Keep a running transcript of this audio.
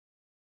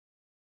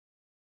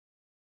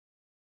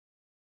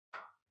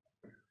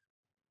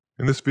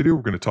In this video,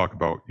 we're going to talk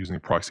about using a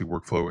proxy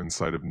workflow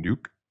inside of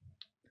Nuke.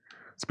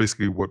 It's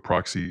basically what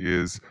proxy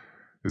is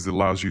it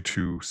allows you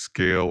to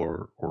scale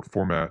or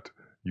format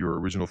your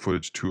original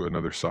footage to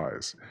another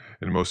size.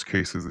 In most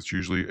cases, it's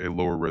usually a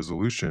lower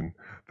resolution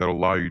that will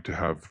allow you to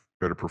have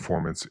better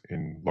performance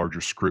in larger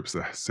scripts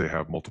that say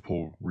have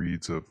multiple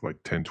reads of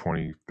like 10,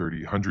 20,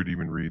 30, 100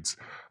 even reads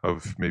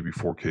of maybe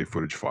 4K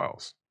footage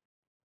files.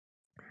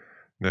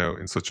 Now,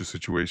 in such a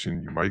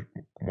situation, you might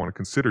want to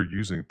consider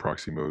using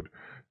proxy mode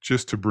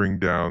just to bring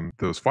down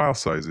those file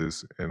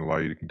sizes and allow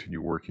you to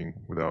continue working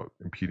without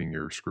impeding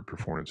your script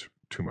performance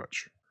too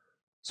much.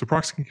 So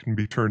proxy can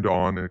be turned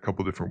on in a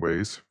couple different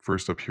ways.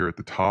 First, up here at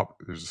the top,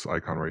 there's this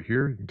icon right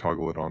here. You can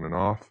toggle it on and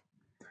off.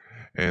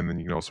 And then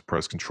you can also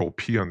press Control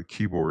P on the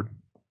keyboard.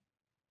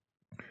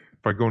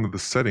 If I go into the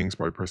settings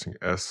by pressing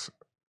S,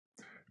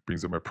 it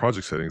brings up my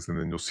project settings, and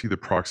then you'll see the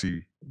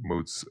proxy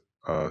mode's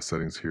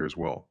settings here as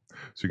well.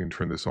 So you can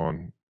turn this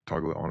on,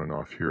 toggle it on and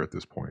off here at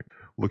this point.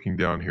 Looking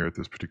down here at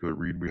this particular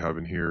read we have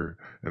in here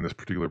and this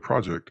particular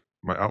project,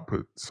 my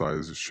output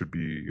size should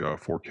be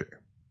 4K.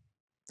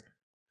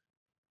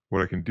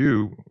 What I can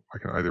do, I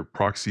can either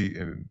proxy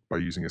by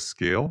using a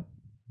scaling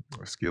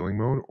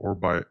mode, or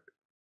by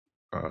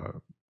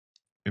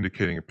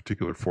indicating a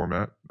particular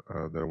format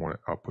that I want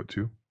to output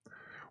to.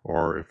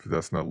 Or if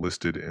that's not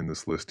listed in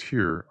this list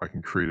here, I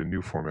can create a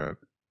new format,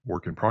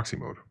 work in proxy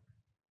mode.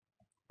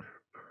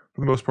 For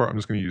the most part, I'm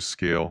just going to use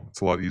scale.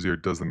 It's a lot easier.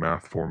 It does the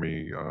math for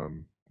me.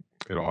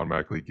 It'll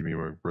automatically give me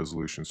my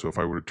resolution. So if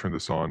I were to turn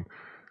this on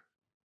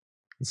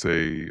and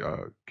say,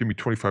 give me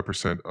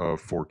 25% of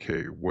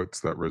 4K, what's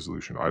that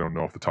resolution? I don't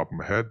know off the top of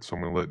my head, so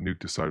I'm going to let Nuke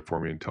decide for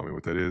me and tell me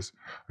what that is.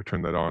 I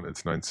turn that on.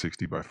 It's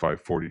 960 by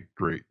 540.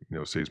 Great.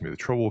 Saves me the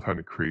trouble of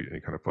having to create any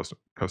kind of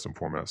custom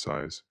format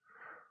size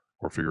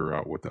or figure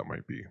out what that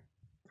might be.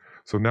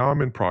 So now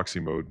I'm in proxy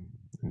mode,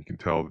 and you can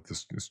tell that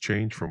this has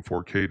changed from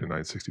 4K to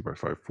 960 by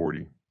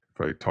 540. If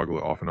I toggle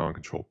it off and on,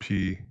 Control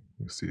P,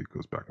 you'll see it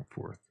goes back and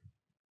forth.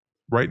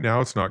 Right now,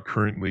 it's not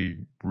currently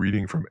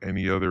reading from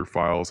any other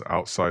files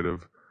outside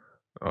of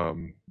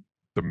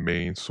the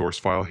main source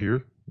file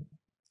here,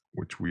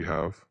 which we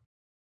have.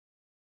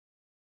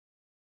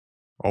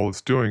 All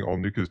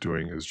Nuke is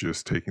doing is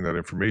just taking that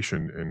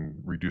information and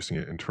reducing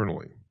it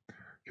internally.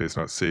 Okay, it's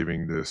not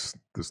saving this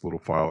little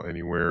file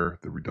anywhere,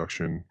 the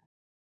reduction.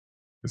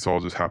 It's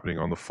all just happening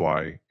on the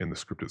fly in the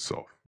script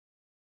itself.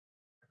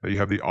 Now you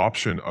have the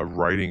option of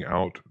writing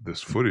out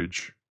this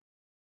footage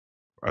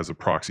as a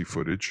proxy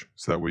footage,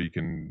 so that way you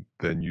can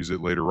then use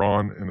it later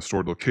on in a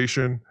stored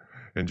location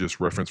and just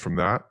reference from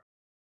that.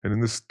 And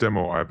in this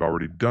demo, I've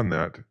already done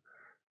that.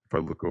 If I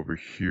look over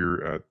here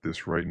at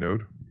this right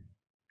node,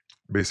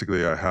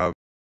 basically I have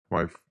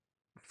my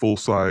full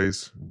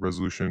size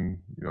resolution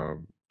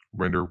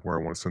render where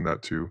I want to send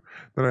that to.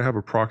 Then I have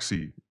a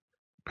proxy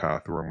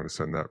path where I'm going to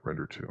send that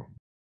render to.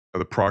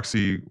 The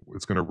proxy,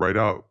 it's going to write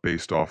out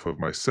based off of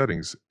my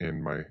settings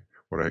in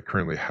what I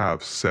currently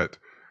have set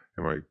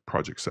in my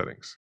project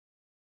settings.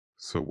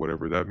 So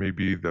whatever that may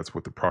be, that's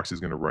what the proxy is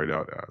going to write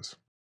out as.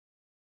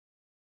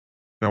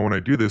 Now when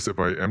I do this, if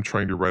I am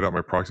trying to write out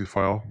my proxy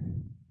file,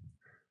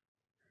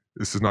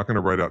 this is not going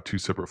to write out two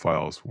separate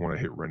files when I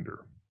hit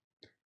render.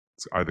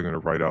 It's either going to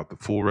write out the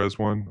full res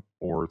one,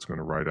 or it's going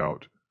to write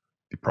out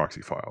the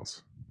proxy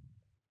files.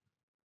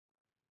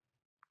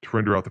 To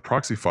render out the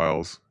proxy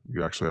files,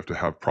 you actually have to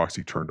have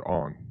proxy turned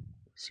on.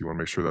 So you want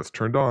to make sure that's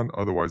turned on,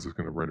 otherwise it's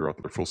going to render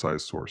out the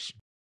full-size source.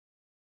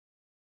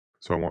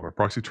 So I want my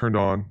proxy turned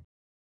on.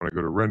 When I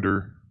go to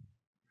render,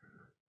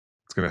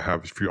 it's going to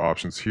have a few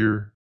options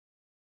here.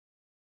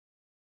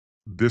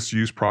 This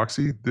use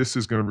proxy, this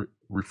is going to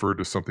refer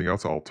to something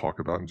else I'll talk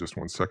about in just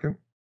one second.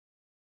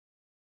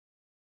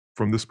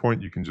 From this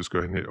point, you can just go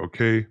ahead and hit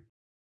OK.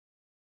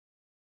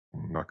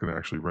 I'm not going to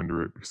actually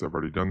render it because I've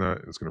already done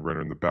that. It's going to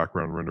render in the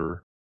background renderer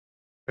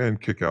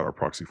and kick out our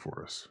proxy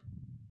for us.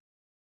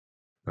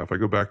 Now, if I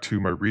go back to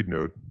my read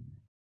node,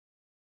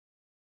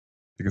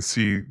 you can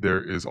see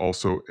there is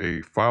also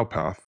a file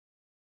path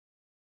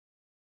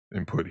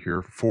input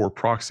here for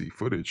proxy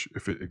footage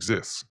if it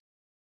exists.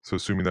 So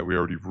assuming that we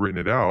already written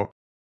it out,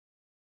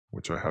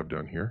 which I have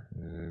done here,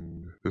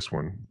 and this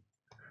one,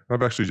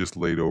 I've actually just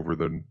laid over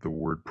the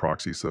word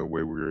proxy so that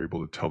way we were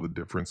able to tell the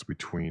difference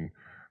between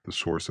the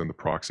source and the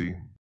proxy.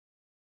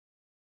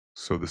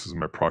 So this is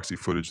my proxy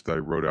footage that I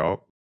wrote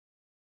out.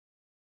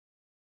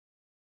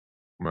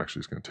 I'm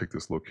actually just going to take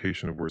this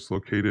location of where it's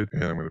located,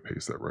 and I'm going to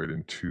paste that right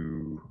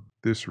into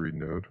this read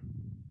node.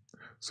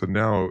 So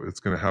now it's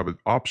going to have an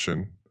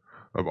option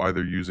of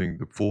either using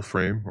the full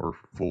frame or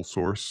full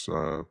source,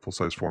 full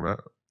size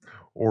format,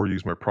 or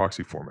use my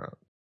proxy format,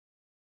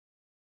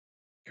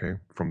 okay,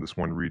 from this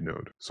one read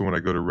node. So when I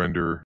go to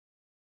render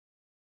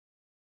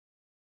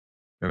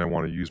and I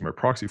want to use my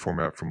proxy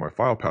format from my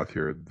file path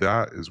here,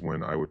 that is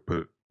when I would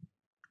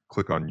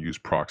click on use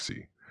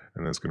proxy,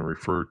 and that's going to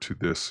refer to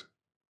this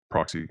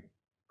proxy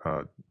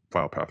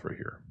file path right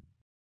here.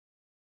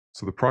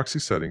 So the proxy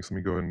settings, let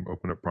me go ahead and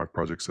open up my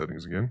project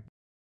settings again.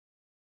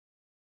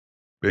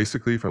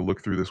 Basically, if I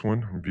look through this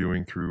one, I'm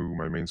viewing through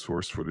my main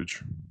source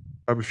footage.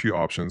 I have a few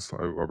options. I've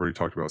already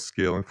talked about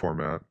scale and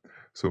format.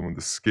 So when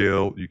the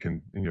scale, you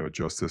can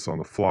adjust this on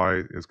the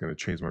fly. It's going to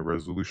change my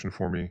resolution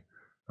for me.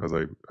 As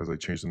I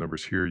change the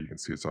numbers here, you can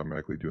see it's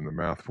automatically doing the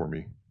math for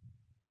me.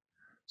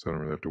 So I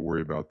don't really have to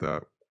worry about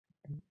that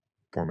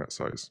format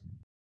size.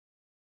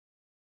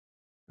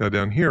 Now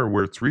down here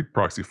where it's read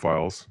proxy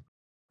files,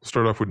 we'll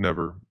start off with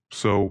never.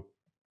 So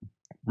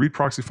read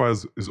proxy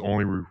files is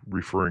only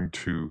referring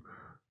to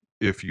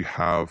if you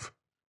have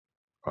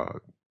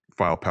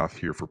file path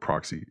here for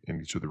proxy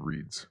in each of the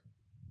reads.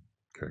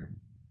 Okay,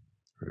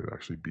 it would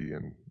actually be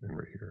in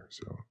right here.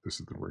 So this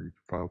is the read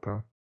file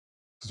path.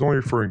 It's only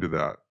referring to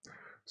that.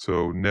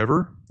 So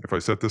never, if I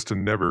set this to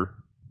never,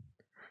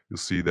 you'll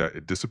see that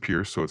it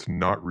disappears. So it's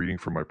not reading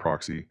from my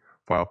proxy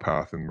file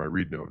path in my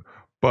read node,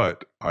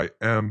 but I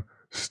am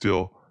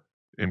still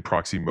in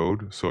proxy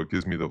mode. So it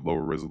gives me the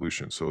lower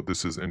resolution. So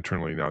this is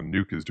internally now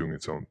Nuke is doing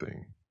its own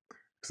thing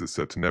because it's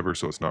set to never.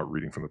 So it's not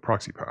reading from the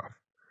proxy path.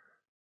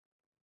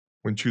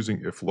 When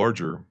choosing if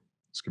larger,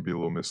 this can be a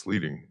little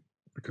misleading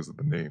because of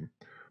the name,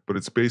 but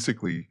it's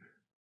basically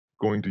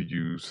going to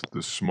use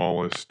the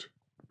smallest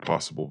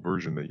possible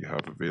version that you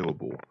have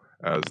available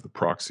as the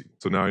proxy.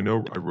 So now I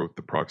know I wrote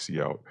the proxy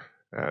out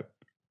at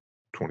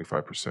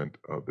 25%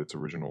 of its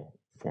original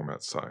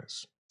format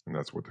size, and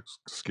that's what the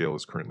scale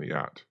is currently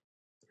at.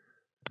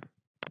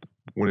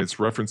 When it's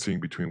referencing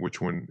between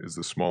which one is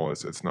the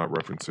smallest, it's not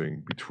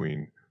referencing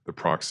between the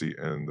proxy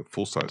and the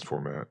full size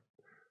format.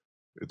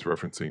 It's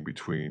referencing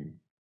between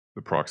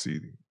the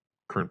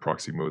current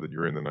proxy mode that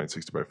you're in, the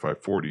 960 by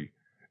 540,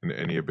 and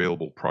any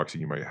available proxy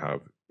you might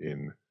have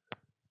in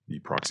the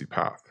proxy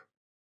path.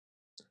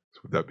 So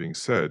with that being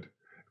said,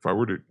 if I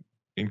were to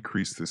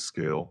increase this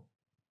scale,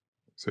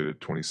 say to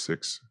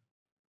 26,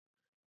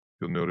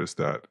 you'll notice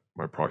that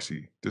my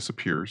proxy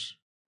disappears,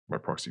 my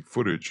proxy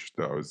footage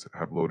that I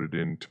have loaded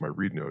into my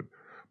read node,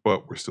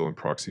 but we're still in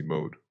proxy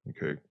mode,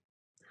 okay?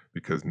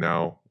 Because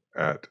now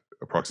at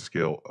a proxy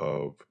scale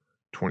of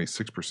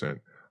 26%,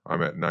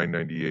 I'm at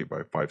 998 by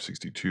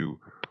 562,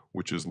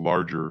 which is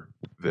larger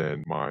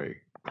than my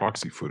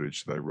proxy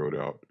footage that I wrote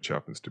out, which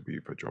happens to be,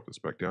 if I drop this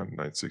back down,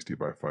 960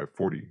 by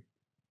 540.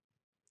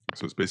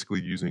 So it's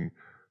basically using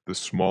the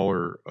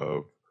smaller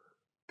of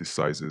the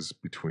sizes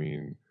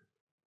between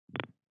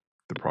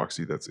the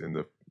proxy that's in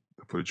the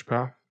footage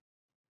path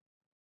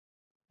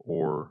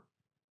or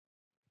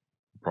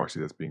the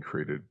proxy that's being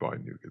created by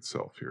Nuke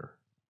itself here.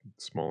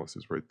 The smallest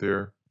is right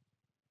there,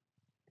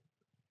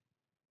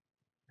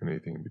 and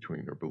anything in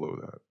between or below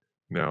that.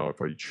 Now,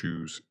 if I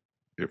choose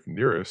if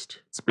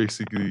nearest, it's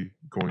basically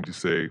going to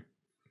say,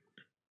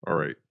 all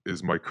right,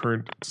 is my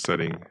current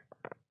setting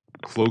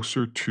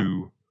closer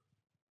to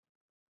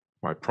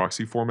my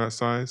proxy format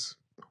size,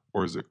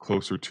 or is it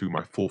closer to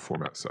my full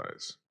format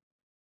size?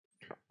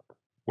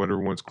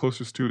 Whatever one's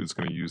closest to, it's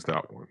going to use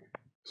that one.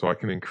 So I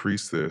can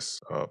increase this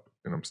up,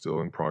 and I'm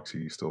still in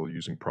proxy, still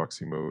using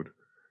proxy mode,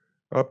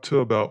 up to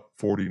about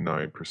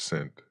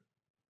 49%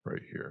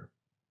 right here.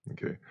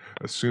 Okay,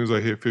 as soon as I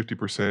hit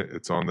 50%,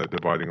 it's on that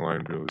dividing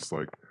line. It's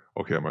like,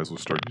 okay, I might as well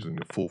start using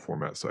the full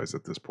format size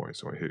at this point.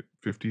 So I hit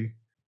 50.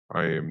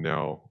 I am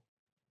now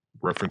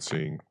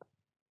referencing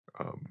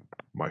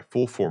my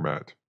full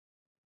format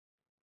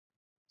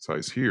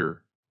size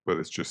here, but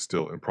it's just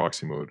still in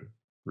proxy mode,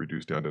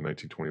 reduced down to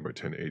 1920 by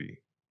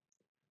 1080,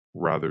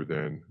 rather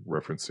than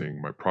referencing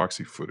my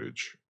proxy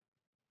footage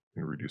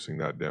and reducing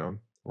that down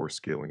or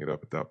scaling it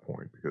up at that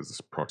point because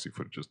this proxy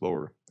footage is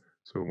lower.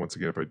 So once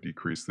again, if I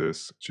decrease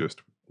this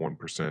just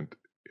 1%,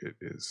 it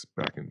is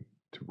back into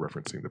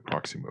referencing the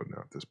proxy mode now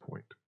at this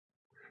point.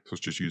 So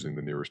it's just using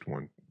the nearest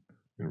one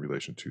in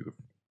relation to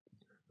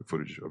the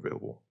footage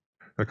available.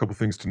 A couple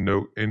things to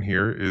note in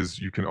here is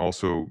you can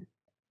also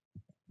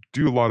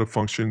do a lot of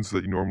functions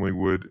that you normally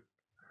would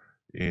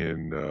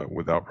in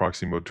without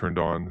proxy mode turned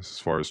on. As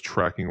far as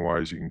tracking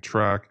wise, you can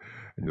track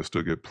and you'll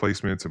still get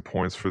placements and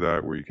points for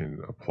that where you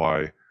can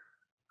apply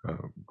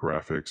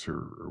graphics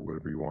or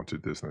whatever you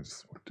wanted this, and I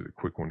just did a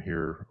quick one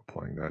here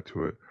applying that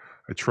to it.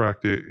 I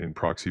tracked it in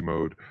proxy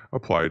mode,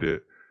 applied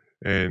it,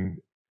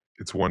 and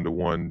it's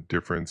 1-to-1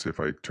 difference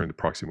if I turn the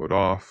proxy mode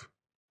off.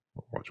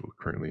 Watch, we're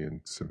currently in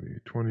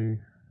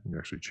 7820 and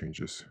actually change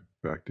this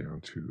back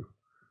down to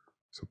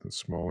something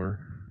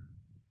smaller.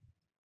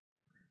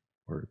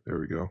 Or there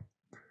we go.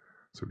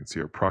 So we can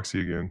see our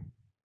proxy again.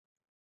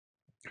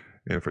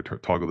 And if I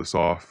toggle this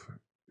off,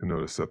 you'll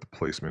notice that the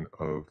placement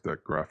of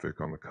that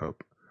graphic on the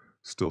cup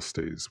still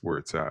stays where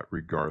it's at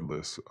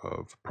regardless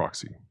of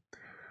proxy.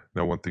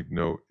 Now, one thing to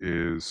note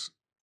is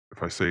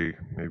if I say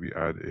maybe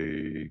add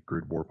a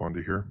grid warp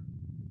onto here,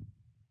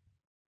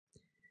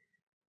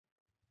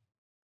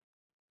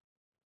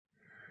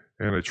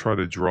 and I try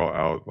to draw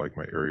out like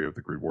my area of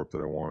the grid warp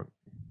that I want.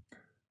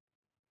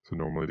 So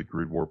normally the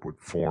grid warp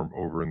would form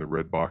over in the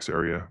red box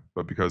area,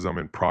 but because I'm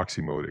in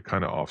proxy mode, it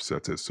kind of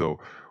offsets it. So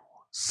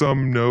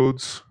some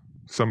nodes,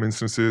 some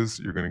instances,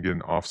 you're going to get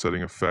an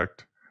offsetting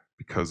effect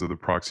because of the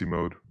proxy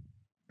mode.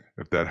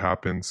 If that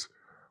happens,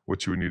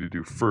 what you would need to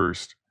do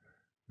first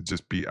is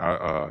just be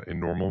in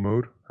normal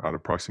mode, out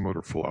of proxy mode,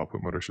 or full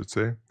output mode, I should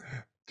say,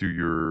 do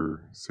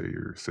your set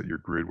your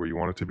grid where you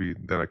want it to be,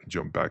 then I can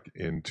jump back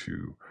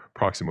into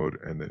proxy mode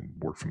and then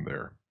work from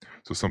there.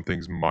 So some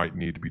things might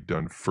need to be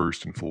done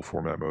first in full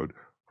format mode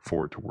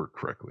for it to work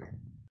correctly.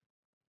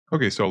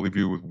 Okay, so I'll leave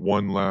you with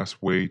one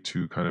last way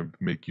to kind of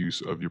make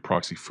use of your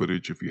proxy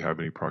footage if you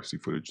have any proxy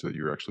footage that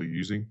you're actually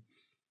using.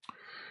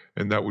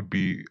 And that would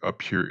be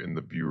up here in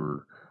the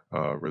viewer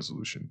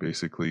resolution.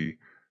 Basically,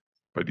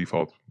 by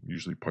default,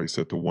 usually probably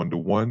set to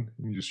 1:1.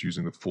 I'm just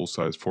using the full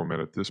size format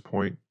at this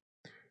point.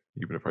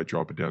 Even if I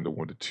drop it down to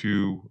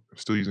 1:2, I'm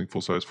still using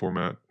full size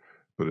format,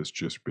 but it's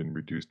just been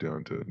reduced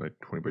down to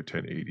 920 by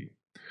 1080.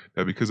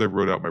 Now, because I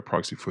wrote out my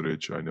proxy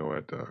footage, I know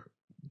at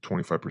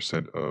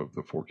 25% of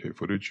the 4K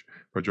footage,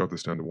 if I drop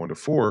this down to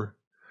 1:4,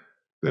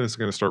 then it's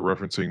going to start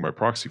referencing my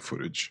proxy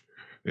footage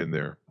in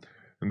there.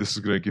 And this is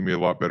going to give me a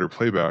lot better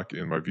playback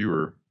in my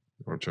viewer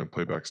when I'm trying to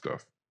play back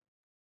stuff.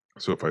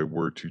 So if I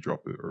were to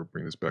drop it or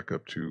bring this back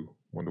up to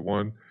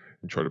 1:1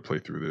 and try to play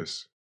through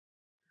this,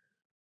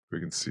 we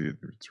can see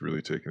it's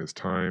really taking its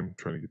time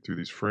trying to get through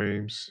these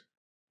frames.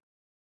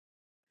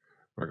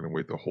 I'm not going to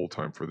wait the whole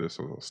time for this,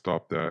 so I'll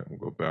stop that and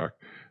we'll go back.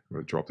 I'm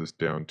going to drop this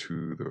down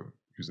to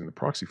using the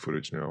proxy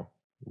footage now,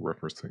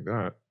 referencing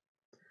that.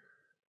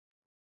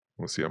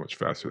 We'll see how much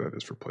faster that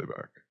is for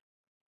playback.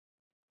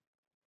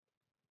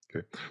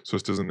 Okay, so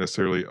this doesn't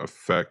necessarily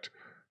affect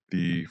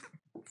the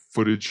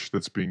footage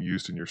that's being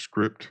used in your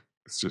script.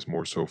 It's just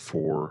more so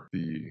for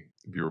the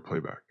viewer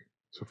playback.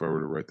 So if I were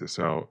to write this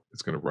out,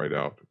 it's going to write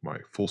out my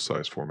full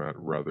size format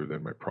rather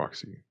than my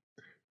proxy.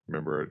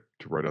 Remember,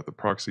 to write out the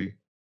proxy,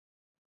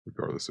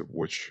 regardless of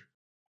which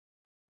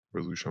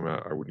resolution I'm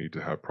at, I would need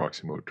to have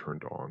proxy mode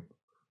turned on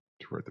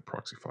to write the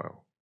proxy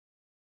file.